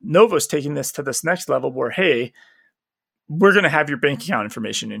Novo's taking this to this next level where, hey, we're going to have your bank account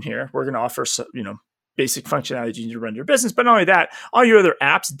information in here. We're going to offer, basic functionality you need to run your business. But not only that, all your other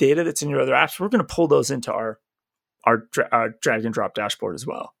apps, data that's in your other apps, we're going to pull those into our drag and drop dashboard as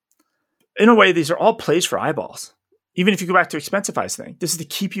well. In a way, these are all plays for eyeballs. Even if you go back to Expensify's thing, this is to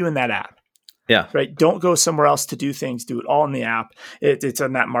keep you in that app. Yeah. Right. Don't go somewhere else to do things. Do it all in the app. It's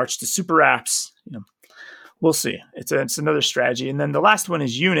on that march to super apps. We'll see. It's another strategy. And then the last one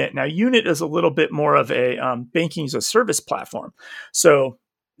is Unit. Now, Unit is a little bit more of a banking as a service platform. So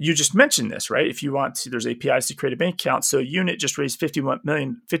you just mentioned this, right? If you want to, there's APIs to create a bank account. So Unit just raised $51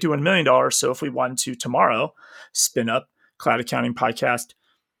 million. So if we wanted to tomorrow spin up Cloud Accounting Podcast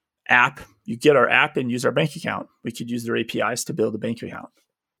app, you get our app and use our bank account. We could use their APIs to build a bank account.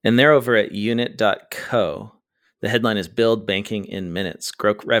 And they're over at unit.co. The headline is Build Banking in Minutes.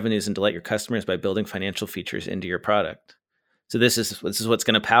 Grow revenues and delight your customers by building financial features into your product. So this is what's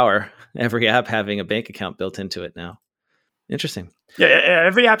going to power every app having a bank account built into it now. Interesting. Yeah,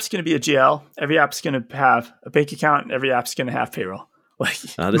 every app's going to be a GL. Every app's going to have a bank account. And every app's going to have payroll. This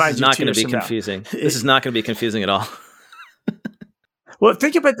is not going to be confusing. This is not going to be confusing at all. Well,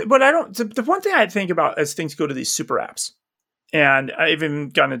 think about the one thing I think about as things go to these super apps, and I even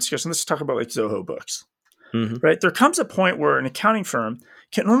got in a discussion. Let's talk about like Zoho Books, right? There comes a point where an accounting firm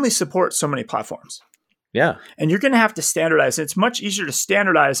can only support so many platforms. Yeah. And you're going to have to standardize. It's much easier to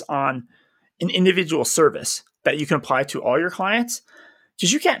standardize on an individual service that you can apply to all your clients.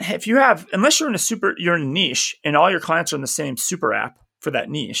 Because you can't, unless you're in a niche and all your clients are in the same super app for that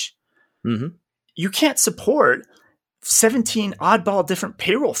niche, you can't support 17 oddball different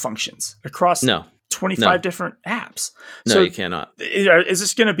payroll functions across 25 different apps. No, you cannot. Is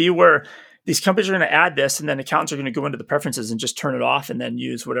this going to be where these companies are going to add this and then accountants are going to go into the preferences and just turn it off and then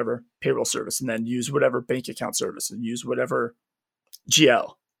use whatever payroll service and then use whatever bank account service and use whatever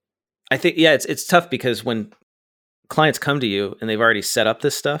GL? I think, it's tough because when clients come to you and they've already set up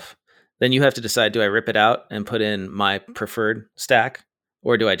this stuff, then you have to decide, do I rip it out and put in my preferred stack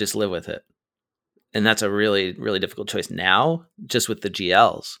or do I just live with it? And that's a really, really difficult choice now, just with the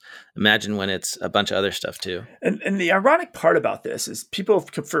GLs. Imagine when it's a bunch of other stuff too. And the ironic part about this is people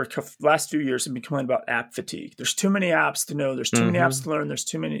for the last few years have been complaining about app fatigue. There's too many apps to know. There's too many apps to learn. There's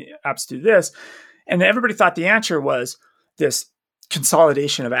too many apps to do this. And everybody thought the answer was this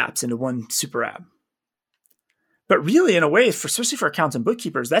consolidation of apps into one super app. But really, in a way, especially for accountants and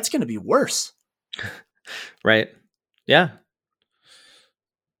bookkeepers, that's going to be worse. Right. Yeah.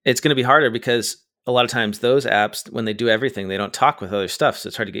 It's going to be harder because a lot of times those apps, when they do everything, they don't talk with other stuff. So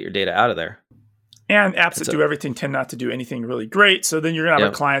it's hard to get your data out of there. And apps that do everything tend not to do anything really great. So then you're going to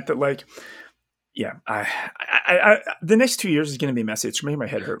have a client that the next 2 years is going to be messy. It's making my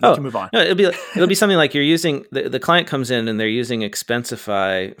head hurt. We can move on. No, it'll be something like you're using, the client comes in and they're using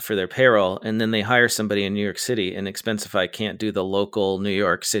Expensify for their payroll. And then they hire somebody in New York City and Expensify can't do the local New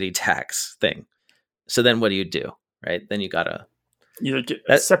York City tax thing. So then what do you do? Right? Then you got to either get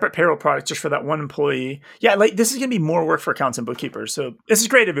a separate payroll product just for that one employee. Yeah, like this is going to be more work for accountants and bookkeepers. So this is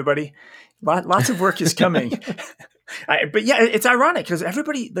great, everybody. Lots of work is coming. But yeah, it's ironic because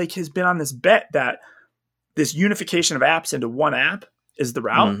everybody has been on this bet that this unification of apps into one app is the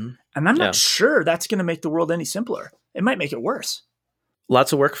route. And I'm not sure that's going to make the world any simpler. It might make it worse.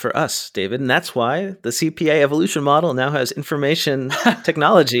 Lots of work for us, David. And that's why the CPA evolution model now has information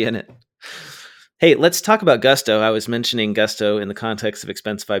technology in it. Hey, let's talk about Gusto. I was mentioning Gusto in the context of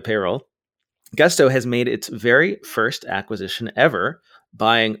Expensify Payroll. Gusto has made its very first acquisition ever,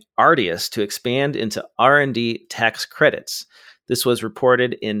 buying Ardius to expand into R&D tax credits. This was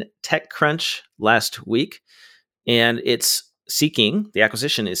reported in TechCrunch last week, and the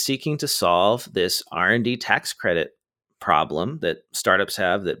acquisition is seeking to solve this R&D tax credit problem that startups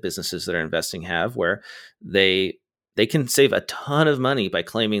have, that businesses that are investing have, where they can save a ton of money by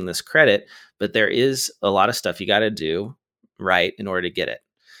claiming this credit, but there is a lot of stuff you got to do right in order to get it.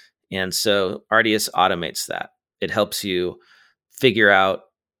 And so Ardius automates that. It helps you figure out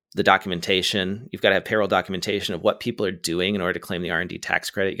the documentation. You've got to have payroll documentation of what people are doing in order to claim the R&D tax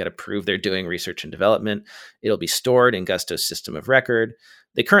credit. You got to prove they're doing research and development. It'll be stored in Gusto's system of record.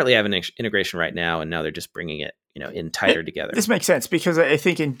 They currently have an integration right now, and now they're just bringing it, in tighter together. This makes sense because I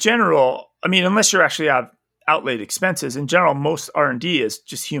think in general, unless you're actually have outlaid expenses, in general, most R&D is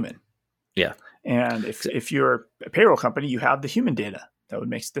just human. Yeah. And if you're a payroll company, you have the human data.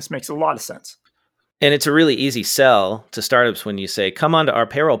 This makes a lot of sense. And it's a really easy sell to startups when you say, come onto our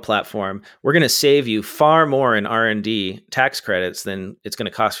payroll platform. We're going to save you far more in R&D tax credits than it's going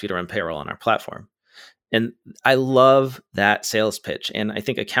to cost for you to run payroll on our platform. And I love that sales pitch. And I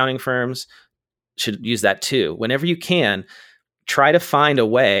think accounting firms should use that too. Whenever you can, try to find a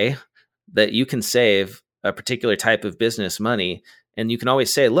way that you can save a particular type of business money. And you can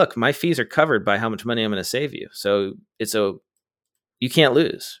always say, look, my fees are covered by how much money I'm going to save you. So you can't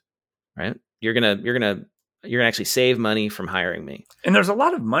lose, right? You're going to actually save money from hiring me. And there's a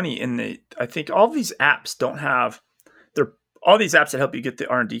lot of money I think all these apps don't have, all these apps that help you get the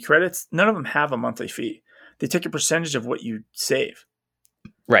R&D credits, none of them have a monthly fee. They take a percentage of what you save.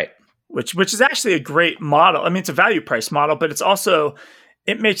 Right. Which is actually a great model. I mean, it's a value price model, but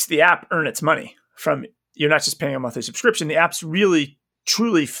it makes the app earn its money from, you're not just paying a monthly subscription. The app's really,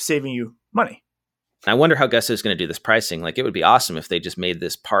 truly saving you money. I wonder how Gusto is going to do this pricing. Like, it would be awesome if they just made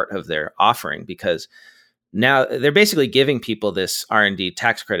this part of their offering, because now they're basically giving people this R&D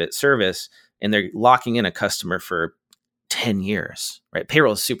tax credit service, and they're locking in a customer for 10 years, right?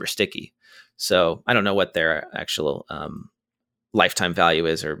 Payroll is super sticky. So I don't know what their actual lifetime value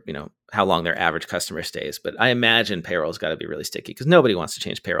is, or, how long their average customer stays. But I imagine payroll's got to be really sticky, because nobody wants to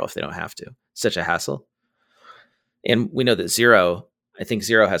change payroll if they don't have to. It's such a hassle. And we know that Xero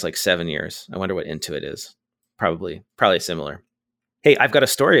has like 7 years. I wonder what Intuit is. Probably similar. Hey, I've got a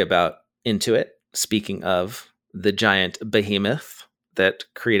story about Intuit. Speaking of the giant behemoth that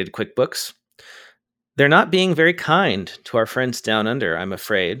created QuickBooks, they're not being very kind to our friends down under, I'm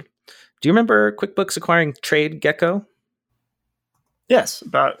afraid. Do you remember QuickBooks acquiring TradeGecko? Yes,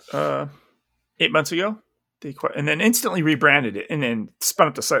 about 8 months ago. And then instantly rebranded it, and then spun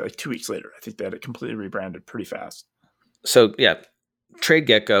up the site like 2 weeks later. I think they had it completely rebranded pretty fast. So yeah,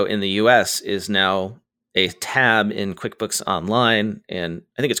 TradeGecko in the US is now a tab in QuickBooks Online, and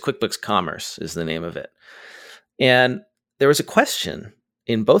I think it's QuickBooks Commerce is the name of it. And there was a question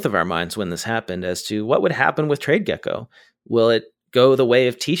in both of our minds when this happened as to what would happen with TradeGecko. Will it go the way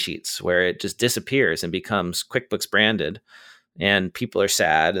of T-Sheets, where it just disappears and becomes QuickBooks branded, and people are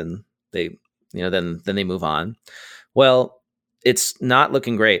sad and they, then they move on? Well, it's not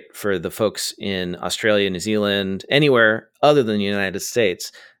looking great for the folks in Australia, New Zealand, anywhere other than the United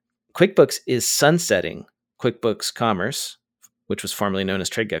States. QuickBooks is sunsetting QuickBooks Commerce, which was formerly known as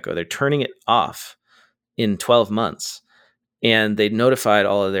TradeGecko. They're turning it off in 12 months. And they notified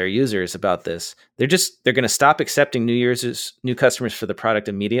all of their users about this. They're going to stop accepting new customers for the product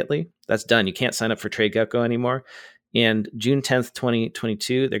immediately. That's done. You can't sign up for TradeGecko anymore. And June 10th,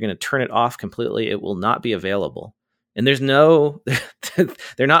 2022, they're going to turn it off completely. It will not be available. And they're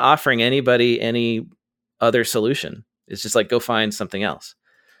not offering anybody any other solution. It's just like, go find something else.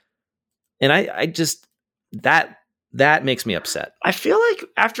 And I just, that makes me upset. I feel like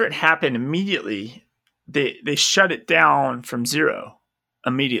after it happened immediately, they shut it down from Xero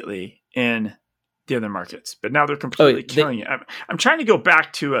immediately in the other markets, but now they're completely killing it. I'm trying to go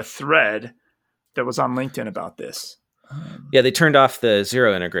back to a thread that was on LinkedIn about this. Yeah, they turned off the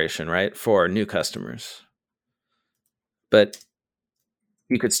Xero integration, right, for new customers. But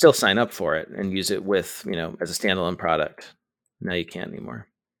you could still sign up for it and use it with, as a standalone product. Now you can't anymore.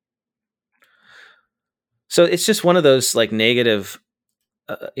 So it's just one of those like negative,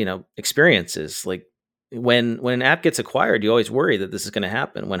 experiences. Like when an app gets acquired, you always worry that this is going to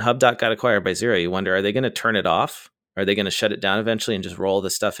happen. When HubDoc got acquired by Xero, you wonder, are they going to turn it off? Are they going to shut it down eventually and just roll the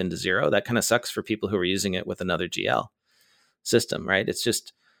stuff into Xero? That kind of sucks for people who are using it with another GL system, right?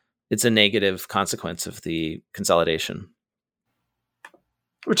 It's a negative consequence of the consolidation.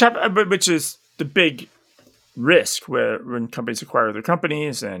 Which is the big risk when companies acquire other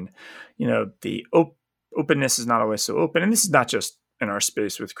companies, and the openness is not always so open. And this is not just in our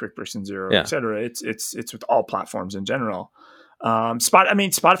space with QuickBooks and Xero, et cetera. It's with all platforms in general.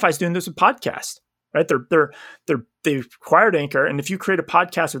 Spotify's doing this with podcasts, right? They've acquired Anchor, and if you create a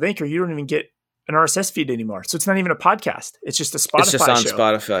podcast with Anchor, you don't even get an RSS feed anymore. So it's not even a podcast. It's just a Spotify show. It's just on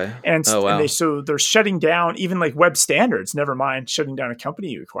Spotify. And, they're shutting down even like web standards, never mind shutting down a company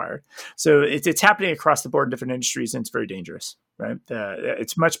you acquired. So it's happening across the board in different industries, and it's very dangerous, right?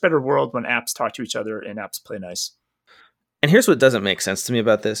 It's a much better world when apps talk to each other and apps play nice. And here's what doesn't make sense to me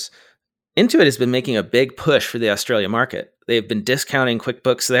about this. Intuit has been making a big push for the Australia market. They've been discounting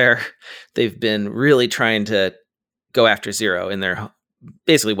QuickBooks there. They've been really trying to go after Xero in their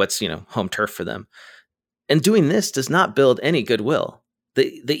basically what's home turf for them. And doing this does not build any goodwill.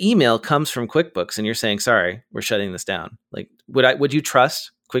 The email comes from QuickBooks, and you're saying, sorry, we're shutting this down. Like, would you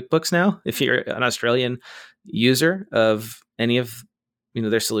trust QuickBooks now if you're an Australian user of any of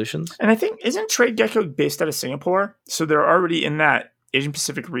their solutions? And I think, isn't TradeGecko based out of Singapore? So they're already in that Asian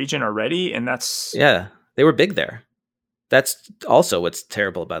Pacific region already, and that's... Yeah, they were big there. That's also what's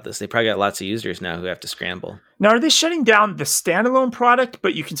terrible about this. They probably got lots of users now who have to scramble. Now, are they shutting down the standalone product,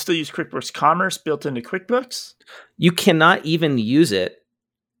 but you can still use QuickBooks Commerce built into QuickBooks? You cannot even use it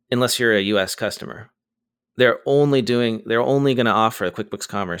unless you're a US customer. They're only going to offer QuickBooks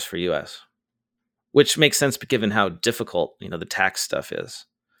Commerce for US, which makes sense given how difficult, the tax stuff is.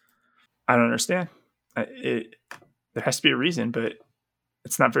 I don't understand. There has to be a reason, but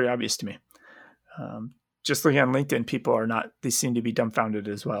it's not very obvious to me. Just looking on LinkedIn, they seem to be dumbfounded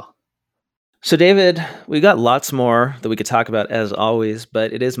as well. So David, we got lots more that we could talk about as always,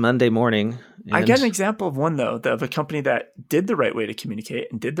 but it is Monday morning. I got an example of one though, of a company that did the right way to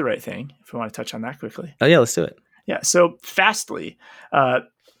communicate and did the right thing. If we want to touch on that quickly. Oh yeah, let's do it. Yeah. So Fastly,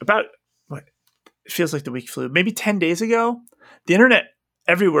 about what it feels like the week flew, maybe 10 days ago, the internet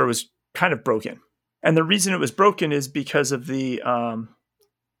everywhere was kind of broken. And the reason it was broken is because of the,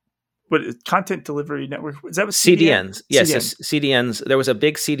 content delivery network? Is that what CDNs? Yes, CDNs. There was a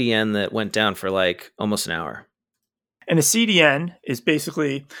big CDN that went down for like almost an hour. And a CDN is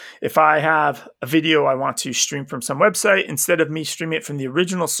basically if I have a video I want to stream from some website, instead of me streaming it from the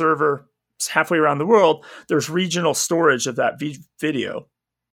original server halfway around the world, there's regional storage of that video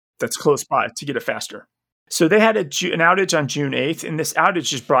that's close by to get it faster. So they had an outage on June 8th, and this outage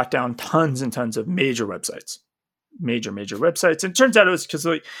just brought down tons and tons of major websites. Major websites. And it turns out it was because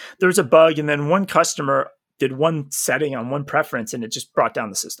there was a bug, and then one customer did one setting on one preference, and it just brought down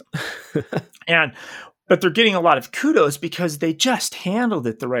the system. But they're getting a lot of kudos because they just handled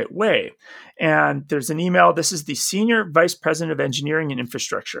it the right way. And there's an email. This is the Senior Vice President of Engineering and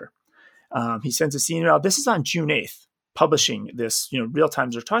Infrastructure. He sends us an email. This is on June 8th, publishing this, real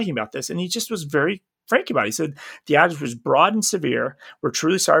times are talking about this. And he just was very frank about it. He said, the outage was broad and severe. We're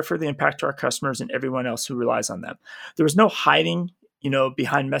truly sorry for the impact to our customers and everyone else who relies on them. There was no hiding,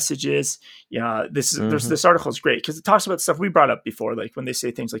 behind messages. Yeah, this article is great because it talks about stuff we brought up before, like when they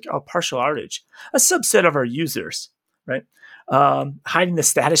say things like, partial outage, a subset of our users, right? Hiding the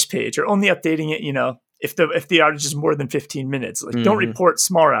status page or only updating it, if the outage is more than 15 minutes, like don't report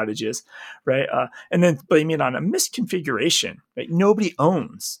smaller outages, right? And then blaming it on a misconfiguration, right? Nobody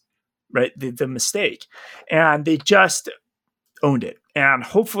owns, right, the mistake, and they just owned it. And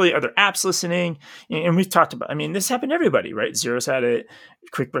hopefully other apps listening, and we've talked about, this happened to everybody, right? Xero's had it,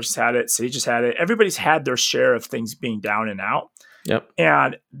 QuickBooks had it, Sage has had it. Everybody's had their share of things being down and out. Yep.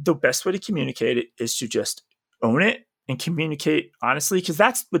 And the best way to communicate it is to just own it and communicate honestly, because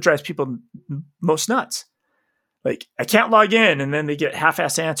that's what drives people most nuts. Like, I can't log in, and then they get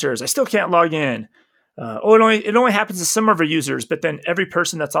half-ass answers. I still can't log in. It only happens to some of our users, but then every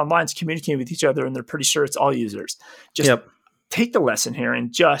person that's online is communicating with each other, and they're pretty sure it's all users. Just take the lesson here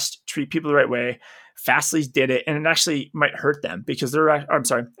and just treat people the right way. Fastly's did it, and it actually might hurt them because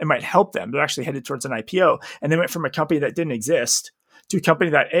it might help them. They're actually headed towards an IPO, and they went from a company that didn't exist to a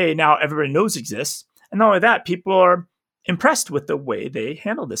company that now everybody knows exists. And not only that, people are impressed with the way they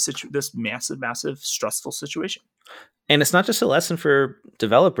handled this massive, stressful situation. And it's not just a lesson for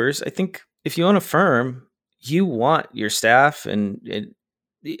developers. I think if you own a firm, you want your staff, and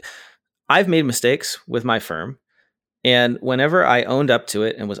I've made mistakes with my firm. And whenever I owned up to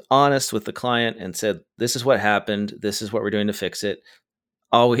it and was honest with the client and said, this is what happened, this is what we're doing to fix it,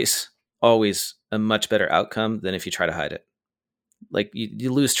 always a much better outcome than if you try to hide it. Like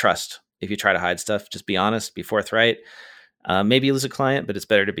you lose trust if you try to hide stuff. Just be honest, be forthright. Maybe you lose a client, but it's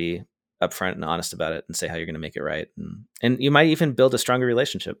better to be upfront and honest about it and say how you're going to make it right. And you might even build a stronger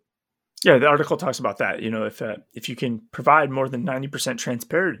relationship. Yeah, the article talks about that. If you can provide more than 90%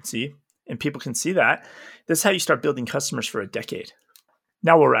 transparency and people can see that, this is how you start building customers for a decade.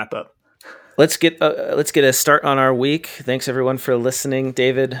 Now we'll wrap up. Let's get a start on our week. Thanks everyone for listening.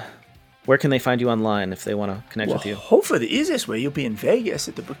 David, where can they find you online if they want to connect with you? Hopefully the easiest way, you'll be in Vegas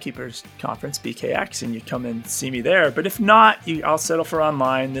at the Bookkeepers Conference, BKX, and you come and see me there. But if not, I'll settle for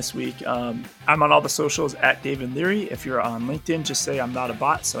online this week. I'm on all the socials at David Leary. If you're on LinkedIn, just say I'm not a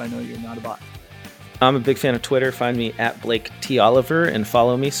bot, so I know you're not a bot. I'm a big fan of Twitter. Find me at Blake T. Oliver and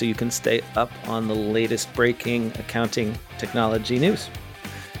follow me so you can stay up on the latest breaking accounting technology news.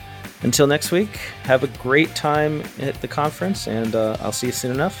 Until next week, have a great time at the conference, and I'll see you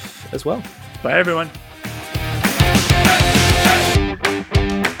soon enough as well. Bye, everyone.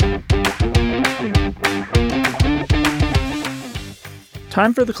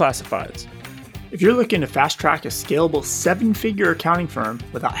 Time for the classifieds. If you're looking to fast-track a scalable 7-figure accounting firm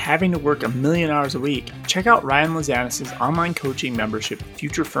without having to work 1 million hours a week, check out Ryan Lazanis' online coaching membership,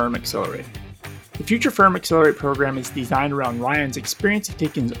 Future Firm Accelerate. The Future Firm Accelerate program is designed around Ryan's experience of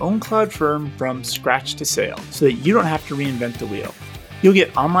taking his own cloud firm from scratch to sale so that you don't have to reinvent the wheel. You'll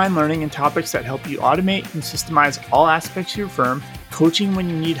get online learning and topics that help you automate and systemize all aspects of your firm, coaching when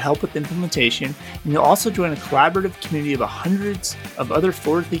you need help with implementation, and you'll also join a collaborative community of hundreds of other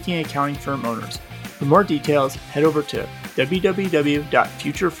forward-thinking accounting firm owners. For more details, head over to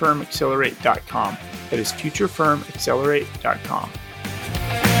www.futurefirmaccelerate.com. That is futurefirmaccelerate.com.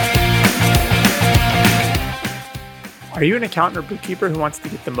 Are you an accountant or bookkeeper who wants to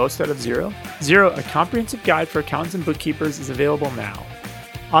get the most out of Xero? Xero, a comprehensive guide for accountants and bookkeepers, is available now.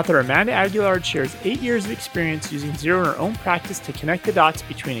 Author Amanda Aguillard shares 8 years of experience using Xero in her own practice to connect the dots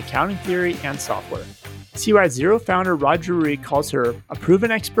between accounting theory and software. See why Xero founder Rod Drury calls her a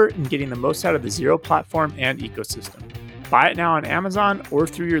proven expert in getting the most out of the Xero platform and ecosystem. Buy it now on Amazon or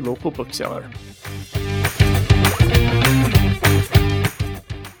through your local bookseller.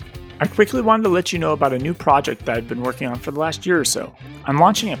 I quickly wanted to let you know about a new project that I've been working on for the last year or so. I'm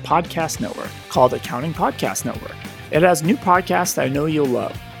launching a podcast network called Accounting Podcast Network. It has new podcasts that I know you'll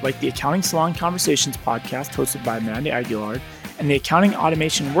love, like the Accounting Salon Conversations podcast hosted by Amanda Aguillard, and the Accounting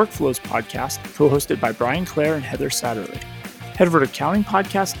Automation Workflows podcast co-hosted by Brian Clare and Heather Satterley. Head over to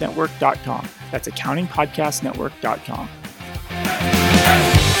accountingpodcastnetwork.com. That's accountingpodcastnetwork.com.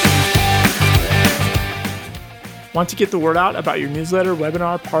 Want to get the word out about your newsletter,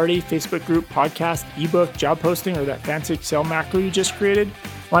 webinar, party, Facebook group, podcast, ebook, job posting, or that fancy Excel macro you just created?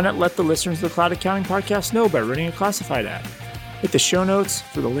 Why not let the listeners of the Cloud Accounting Podcast know by running a classified ad? Hit the show notes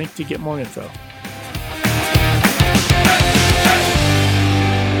for the link to get more info.